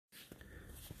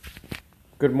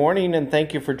Good morning, and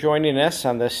thank you for joining us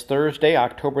on this Thursday,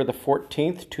 October the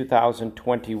 14th,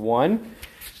 2021.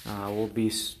 We'll be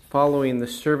following the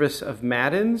service of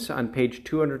Matins on page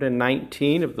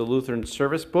 219 of the Lutheran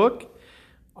Service Book.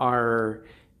 Our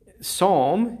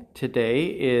psalm today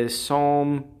is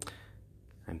Psalm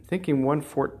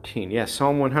 114. Yes,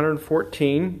 Psalm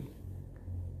 114.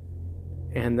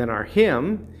 And then our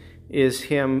hymn is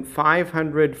hymn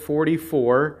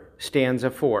 544, stanza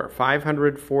 4.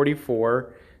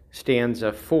 544,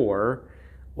 stanza 4.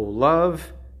 O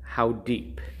love, how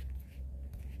deep.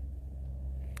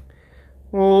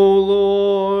 O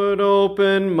Lord,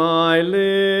 open my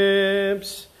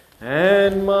lips,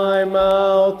 and my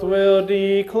mouth will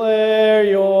declare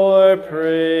your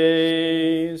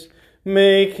praise.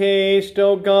 Make haste,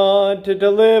 O God, to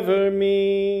deliver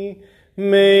me.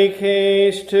 Make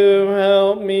haste to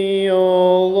help me,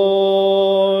 O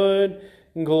Lord.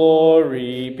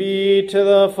 Glory be to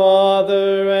the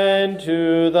Father, and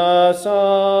to the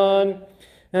Son,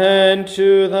 and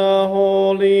to the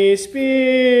Holy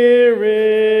Spirit,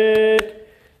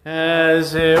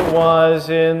 as it was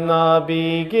in the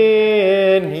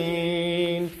beginning,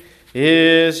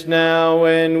 is now,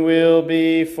 and will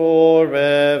be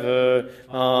forever.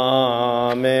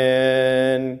 Amen.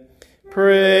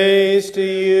 Praise to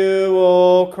you,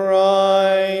 O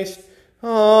Christ.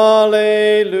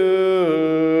 Alleluia.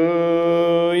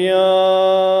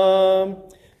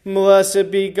 Blessed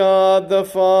be God the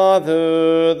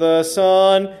Father, the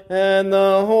Son, and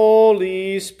the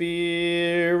Holy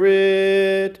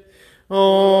Spirit.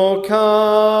 O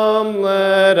come,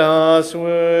 let us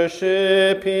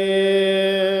worship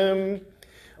him.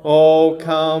 O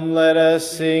come, let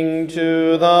us sing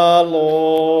to the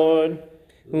Lord.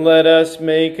 Let us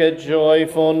make a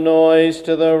joyful noise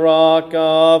to the rock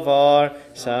of our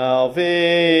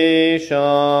salvation.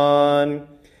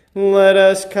 Let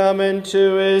us come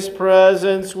into his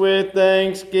presence with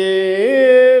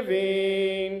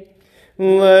thanksgiving.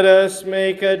 Let us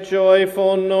make a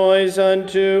joyful noise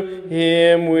unto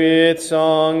him with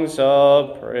songs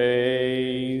of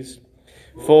praise.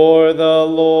 For the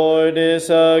Lord is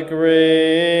a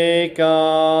great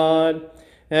God,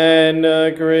 and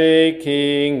a great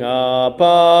King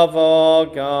above all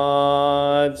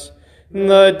gods.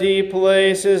 The deep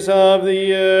places of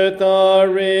the earth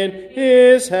are in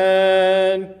his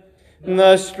hand.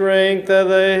 The strength of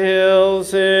the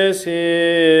hills is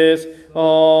his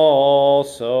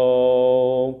also.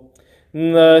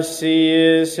 The sea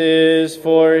is his,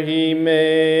 for he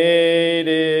made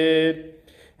it,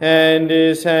 and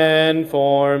his hand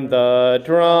formed the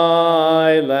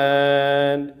dry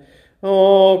land.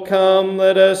 Oh, come,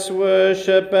 let us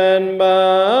worship and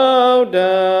bow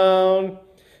down.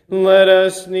 Let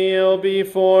us kneel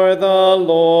before the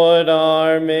Lord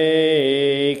our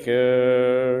Maker.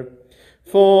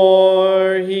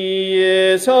 For he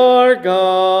is our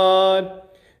God,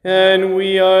 and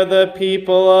we are the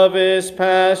people of his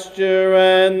pasture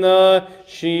and the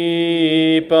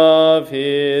sheep of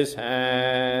his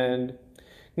hand.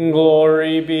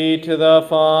 Glory be to the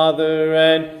Father,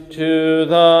 and to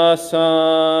the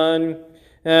Son,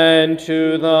 and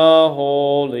to the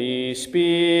Holy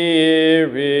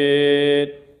Spirit,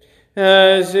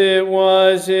 as it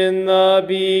was in the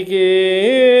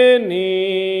beginning,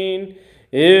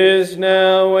 is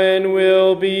now, and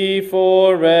will be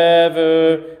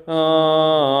forever.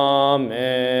 Amen.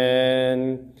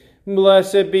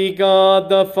 Blessed be God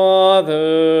the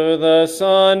Father, the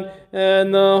Son,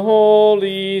 and the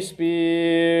Holy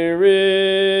Spirit.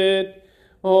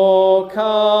 O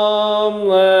come,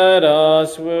 let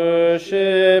us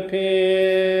worship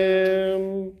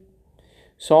him.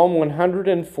 Psalm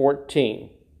 114.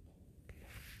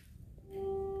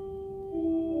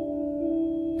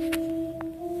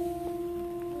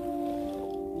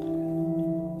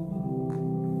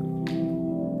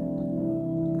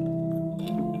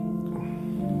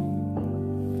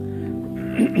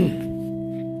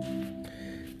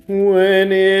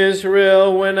 When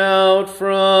Israel went out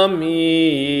from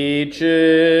Egypt,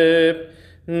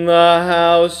 the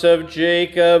house of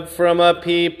Jacob from a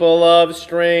people of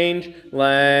strange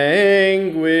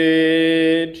language,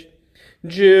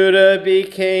 Judah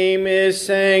became his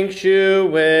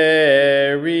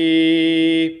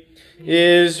sanctuary,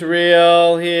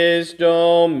 Israel his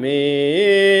dominion.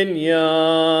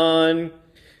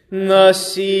 The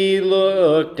sea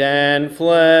looked and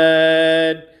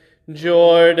fled,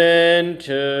 Jordan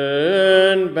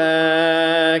turned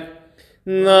back.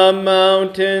 The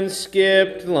mountains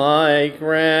skipped like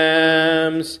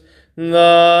rams,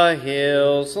 the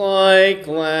hills like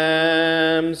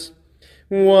lambs.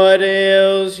 What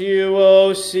ails you,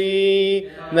 O sea,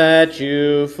 that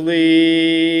you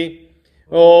flee?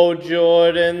 O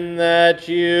Jordan, that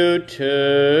you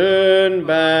turn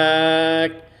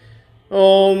back?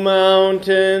 O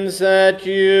mountains, that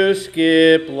you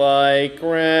skip like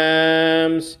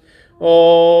rams?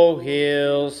 O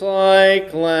hills,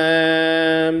 like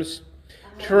lambs?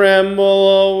 Tremble,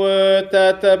 O earth,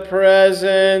 at the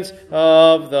presence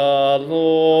of the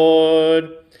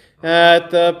Lord, at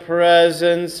the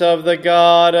presence of the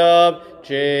God of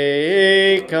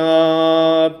Jacob,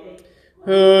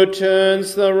 who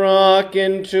turns the rock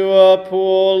into a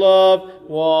pool of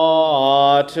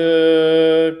water,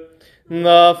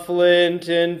 the flint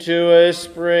into a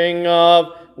spring of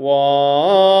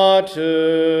water.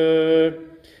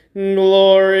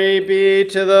 Glory be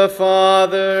to the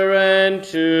Father, and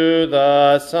to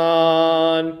the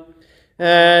Son,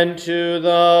 and to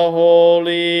the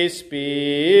Holy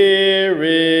Spirit,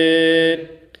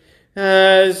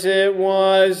 as it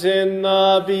was in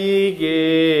the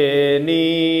beginning,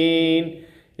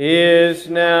 is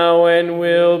now, and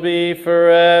will be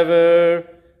forever.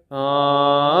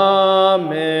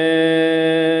 Amen.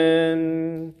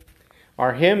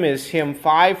 Our hymn is hymn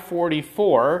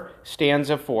 544,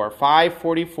 stanza 4.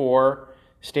 544,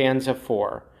 stanza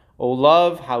 4. O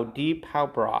love, how deep, how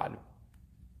broad.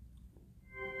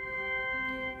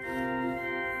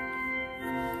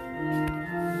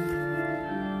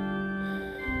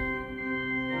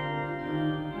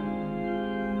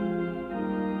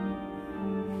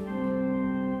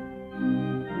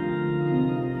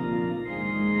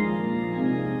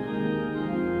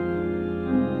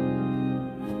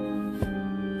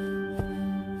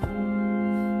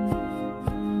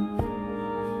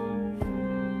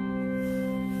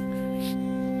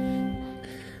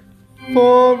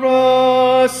 For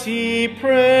us he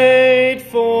prayed,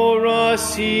 for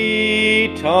us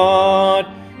he taught,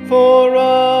 for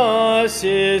us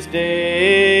his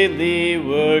daily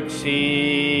works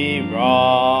he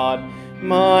wrought.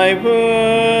 My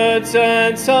words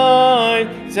and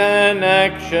signs and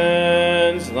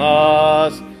actions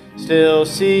thus, still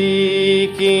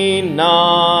seeking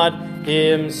not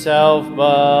himself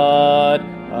but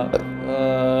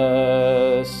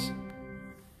us.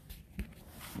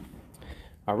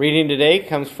 Our reading today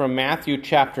comes from Matthew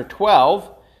chapter 12,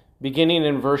 beginning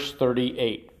in verse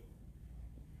 38.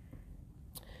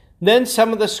 Then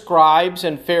some of the scribes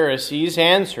and Pharisees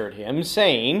answered him,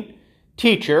 saying,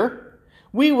 Teacher,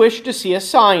 we wish to see a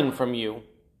sign from you.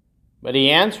 But he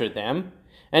answered them,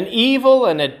 An evil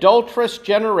and adulterous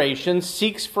generation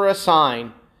seeks for a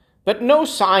sign, but no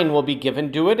sign will be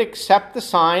given to it except the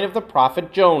sign of the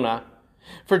prophet Jonah.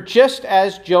 For just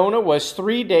as Jonah was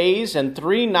 3 days and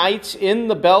 3 nights in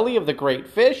the belly of the great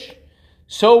fish,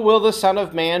 so will the Son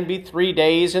of Man be 3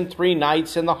 days and 3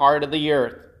 nights in the heart of the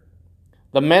earth.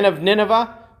 The men of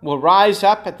Nineveh will rise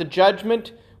up at the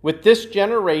judgment with this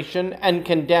generation and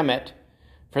condemn it,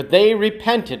 for they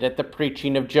repented at the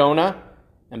preaching of Jonah,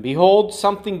 and behold,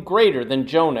 something greater than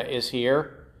Jonah is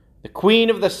here. The queen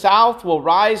of the south will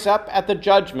rise up at the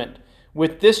judgment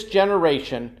with this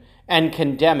generation and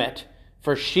condemn it,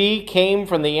 for she came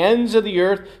from the ends of the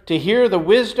earth to hear the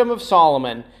wisdom of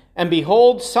Solomon, and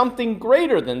behold, something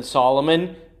greater than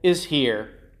Solomon is here.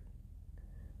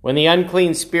 When the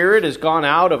unclean spirit is gone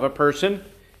out of a person,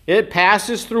 it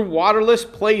passes through waterless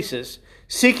places,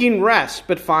 seeking rest,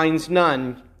 but finds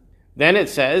none. Then it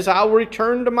says, I'll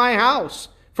return to my house,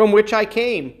 from which I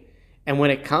came. And when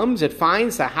it comes, it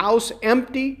finds the house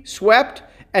empty, swept,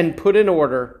 and put in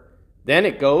order. Then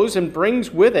it goes and brings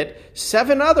with it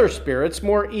 7 other spirits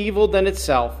more evil than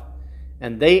itself,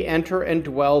 and they enter and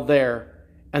dwell there.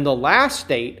 And the last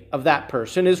state of that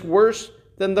person is worse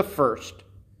than the first.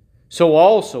 So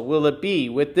also will it be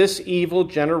with this evil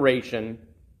generation.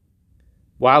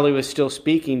 While he was still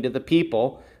speaking to the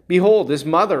people, behold, his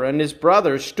mother and his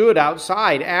brothers stood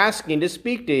outside asking to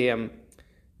speak to him.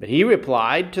 But he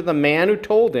replied to the man who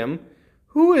told him,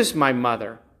 Who is my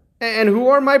mother, and who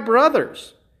are my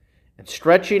brothers? And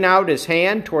stretching out his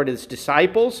hand toward his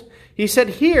disciples, he said,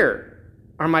 Here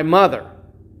are my mother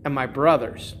and my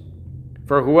brothers.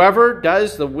 For whoever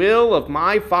does the will of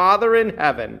my Father in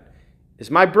heaven is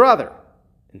my brother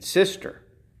and sister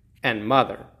and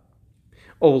mother.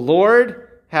 O Lord,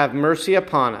 have mercy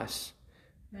upon us.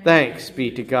 Thanks be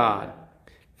to God.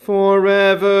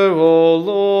 Forever, O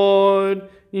Lord,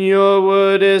 your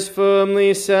word is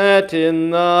firmly set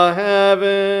in the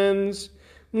heavens.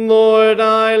 Lord,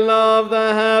 I love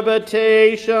the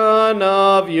habitation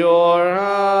of your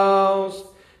house,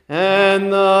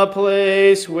 and the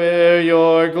place where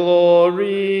your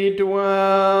glory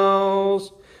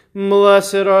dwells.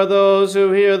 Blessed are those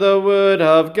who hear the word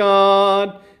of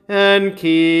God and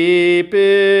keep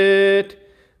it.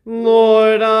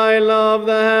 Lord, I love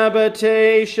the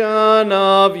habitation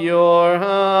of your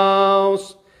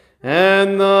house,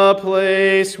 and the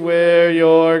place where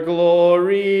your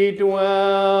glory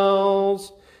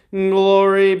dwells.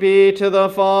 Glory be to the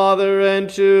Father, and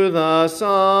to the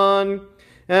Son,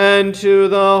 and to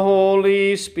the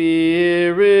Holy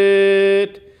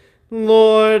Spirit.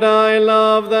 Lord, I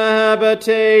love the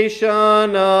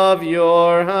habitation of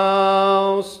your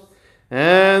house,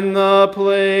 and the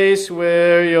place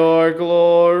where your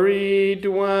glory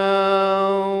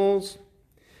dwells.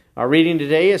 Our reading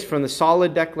today is from the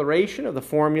Solid Declaration of the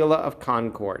Formula of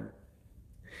Concord.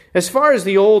 As far as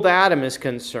the old Adam is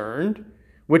concerned,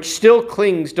 which still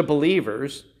clings to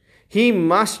believers, he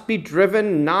must be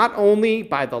driven not only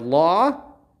by the law,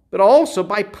 but also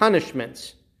by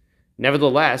punishments.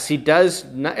 Nevertheless, he does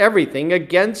everything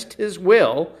against his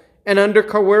will and under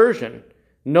coercion,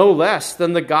 no less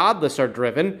than the godless are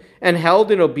driven and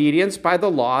held in obedience by the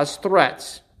law's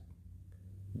threats.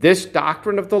 This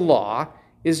doctrine of the law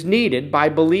is needed by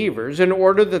believers in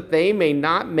order that they may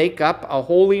not make up a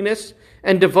holiness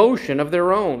and devotion of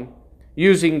their own,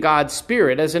 using God's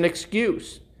Spirit as an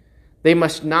excuse. They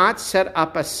must not set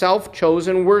up a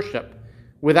self-chosen worship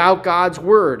without God's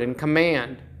word and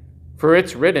command. For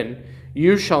it's written,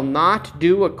 "You shall not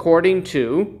do according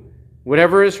to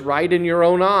whatever is right in your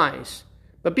own eyes,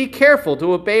 but be careful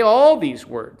to obey all these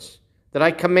words that I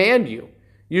command you.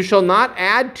 You shall not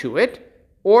add to it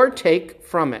or take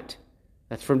from it."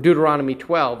 That's from Deuteronomy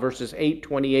 12, verses 8,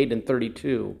 28, and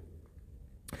 32.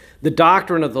 The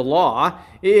doctrine of the law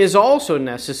is also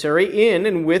necessary in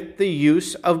and with the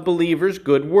use of believers'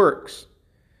 good works.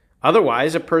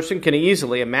 Otherwise, a person can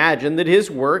easily imagine that his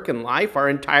work and life are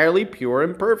entirely pure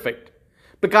and perfect.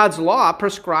 But God's law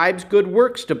prescribes good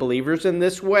works to believers in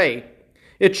this way.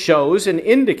 It shows and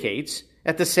indicates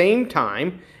at the same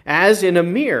time, as in a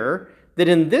mirror, that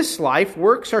in this life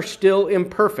works are still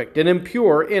imperfect and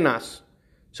impure in us.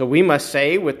 So we must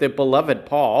say with the beloved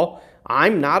Paul,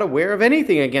 "I'm not aware of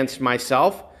anything against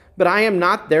myself, but I am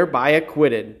not thereby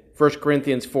acquitted." 1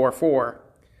 Corinthians 4:4.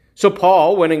 So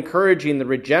Paul, when encouraging the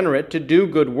regenerate to do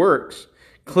good works,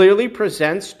 clearly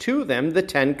presents to them the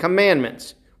 10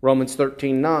 Commandments, Romans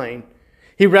 13:9.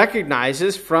 He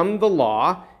recognizes from the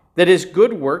law that his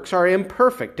good works are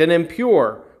imperfect and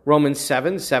impure, Romans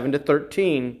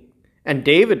 7:7-13. And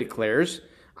David declares,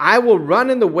 "I will run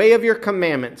in the way of your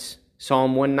commandments,"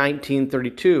 Psalm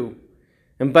 119:32.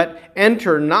 But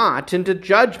enter not into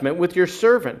judgment with your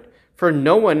servant, for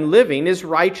no one living is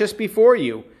righteous before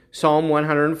you, Psalm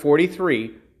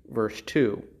 143, verse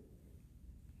 2.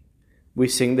 We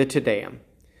sing the Te Deum.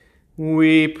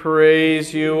 We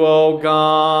praise you, O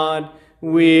God.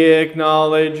 We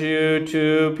acknowledge you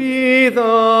to be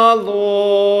the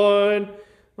Lord.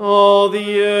 All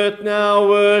the earth now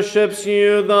worships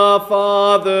you, the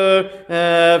Father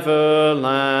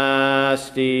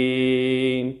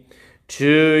everlasting.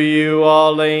 To you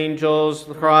all angels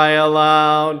cry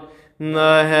aloud,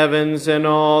 the heavens and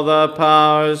all the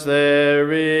powers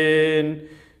therein.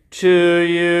 To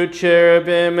you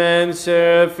cherubim and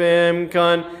seraphim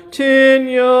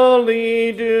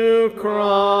continually do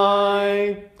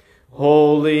cry,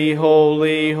 Holy,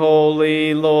 holy,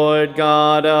 holy, Lord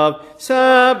God of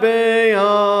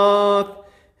Sabaoth.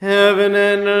 Heaven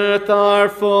and earth are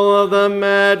full of the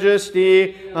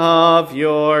majesty of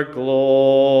your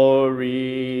glory.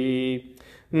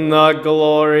 The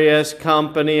glorious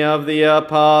company of the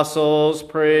apostles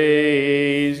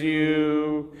praise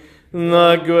you.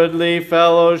 The goodly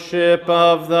fellowship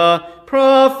of the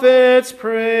prophets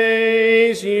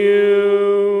praise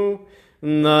you.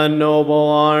 The noble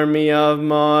army of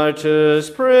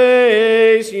martyrs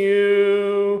praise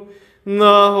you.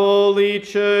 The holy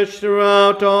church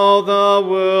throughout all the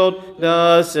world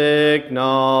does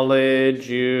acknowledge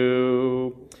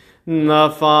you. The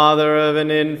Father of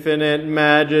an infinite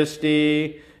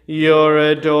majesty, your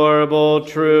adorable,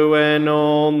 true, and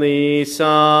only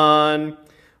Son,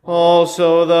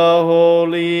 also the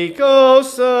Holy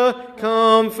Ghost, the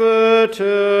Comforter.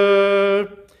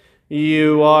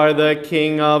 You are the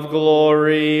King of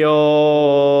glory,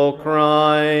 O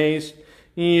Christ.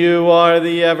 You are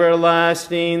the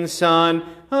everlasting Son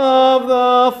of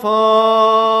the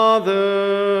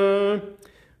Father.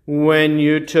 When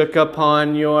you took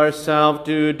upon yourself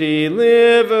to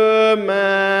deliver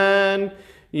man,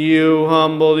 you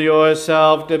humbled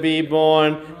yourself to be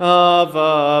born of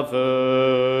a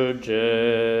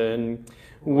virgin.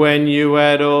 When you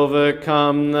had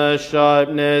overcome the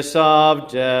sharpness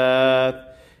of death,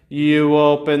 You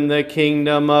open the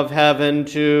kingdom of heaven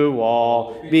to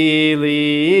all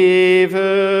believers.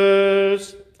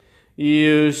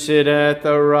 You sit at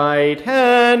the right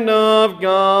hand of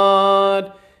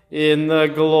God in the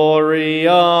glory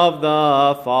of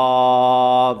the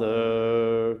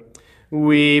Father.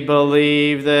 We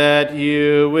believe that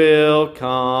you will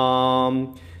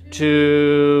come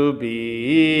to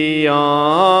be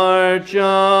our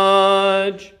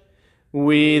judge.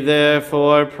 We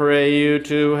therefore pray you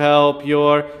to help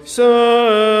your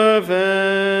servants,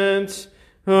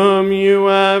 whom you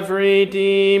have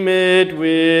redeemed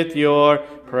with your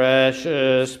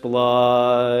precious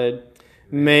blood.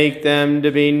 Make them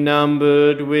to be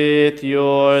numbered with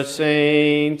your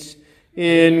saints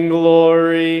in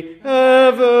glory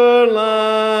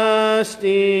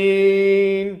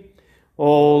everlasting.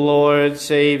 O Lord,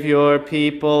 save your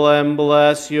people and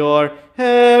bless your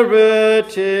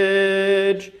heritage.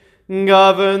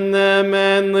 Govern them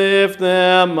and lift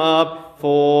them up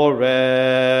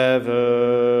forever.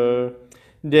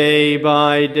 Day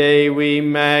by day we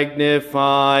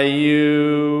magnify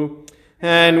you,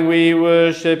 and we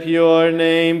worship your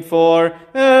name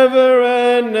forever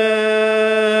and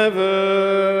ever.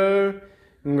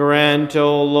 Grant,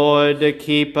 O Lord, to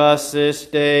keep us this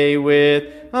day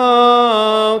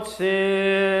without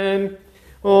sin.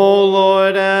 O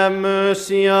Lord, have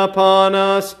mercy upon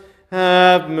us.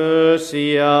 Have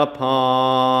mercy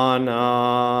upon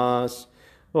us.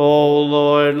 O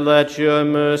Lord, let your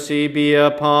mercy be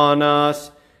upon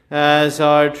us, as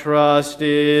our trust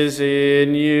is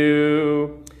in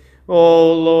you.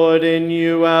 O Lord, in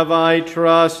you have I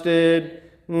trusted.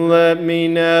 Let me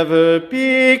never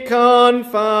be confounded.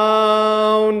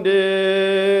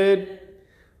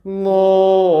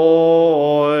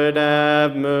 Lord,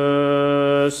 have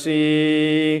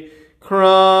mercy.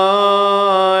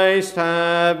 Christ,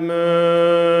 have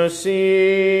mercy.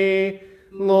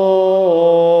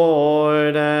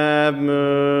 Lord, have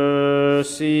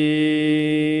mercy.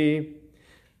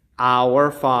 Our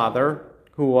Father,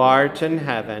 who art in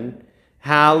heaven,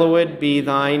 hallowed be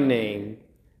thy name.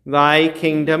 Thy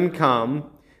kingdom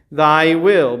come, thy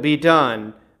will be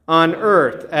done, on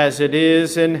earth as it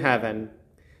is in heaven.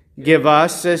 Give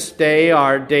us this day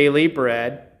our daily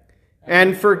bread,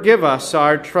 and forgive us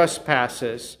our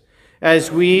trespasses, as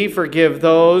we forgive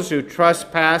those who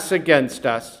trespass against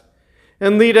us.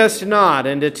 And lead us not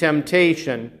into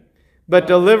temptation, but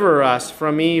deliver us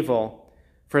from evil.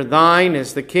 For thine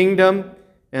is the kingdom,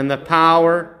 and the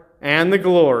power, and the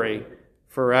glory,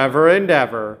 forever and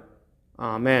ever.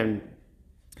 Amen.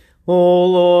 O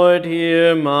Lord,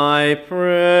 hear my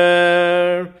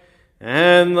prayer,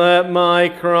 and let my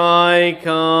cry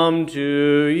come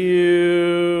to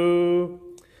you.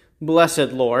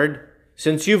 Blessed Lord,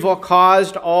 since you've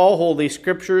caused all holy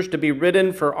scriptures to be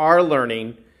written for our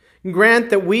learning, grant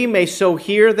that we may so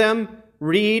hear them,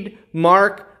 read,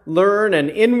 mark, learn, and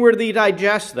inwardly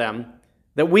digest them,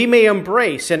 that we may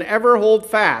embrace and ever hold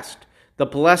fast the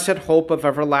blessed hope of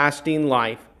everlasting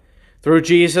life. Through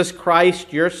Jesus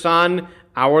Christ, your Son,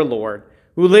 our Lord,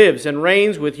 who lives and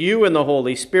reigns with you in the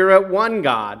Holy Spirit, one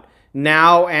God,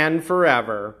 now and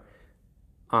forever.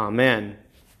 Amen.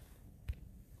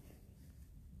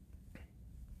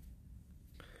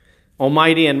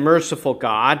 Almighty and merciful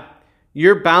God,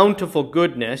 your bountiful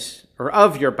goodness, or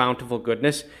of your bountiful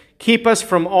goodness, keep us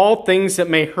from all things that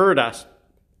may hurt us,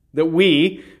 that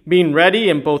we, being ready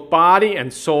in both body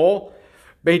and soul,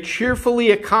 may cheerfully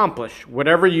accomplish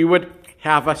whatever you would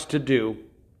have us to do.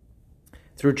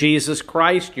 Through Jesus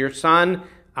Christ, your Son,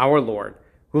 our Lord,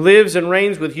 who lives and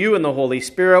reigns with you in the Holy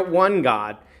Spirit, one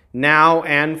God, now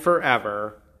and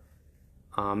forever.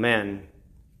 Amen.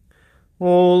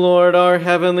 O Lord, our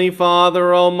heavenly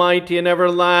Father, almighty and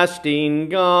everlasting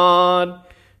God,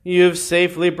 you have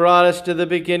safely brought us to the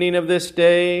beginning of this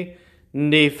day.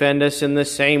 Defend us in the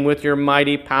same with your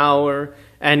mighty power,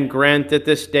 and grant that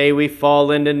this day we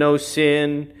fall into no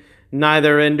sin,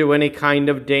 neither into any kind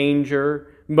of danger,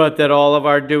 but that all of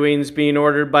our doings, being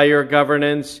ordered by your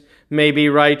governance, may be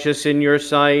righteous in your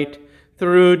sight.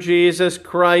 Through Jesus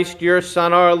Christ, your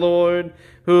Son, our Lord,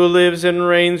 who lives and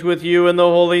reigns with you in the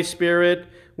Holy Spirit,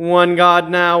 one God,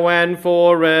 now and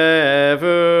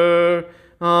forever.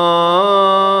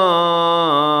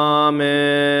 Amen.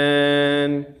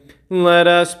 Let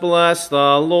us bless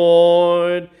the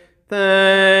Lord.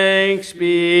 Thanks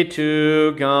be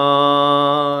to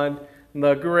God.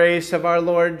 The grace of our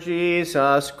Lord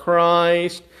Jesus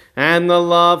Christ, and the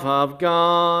love of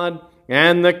God,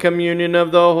 and the communion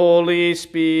of the Holy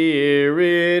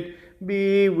Spirit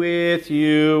be with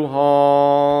you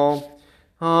all.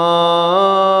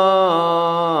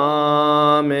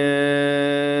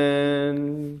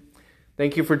 Amen.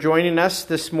 thank you for joining us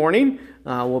this morning.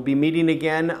 We'll be meeting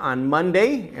again on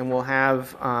Monday, and we'll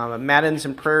have Matins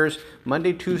and prayers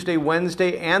Monday, Tuesday,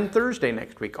 Wednesday, and Thursday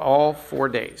next week, all 4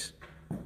 days.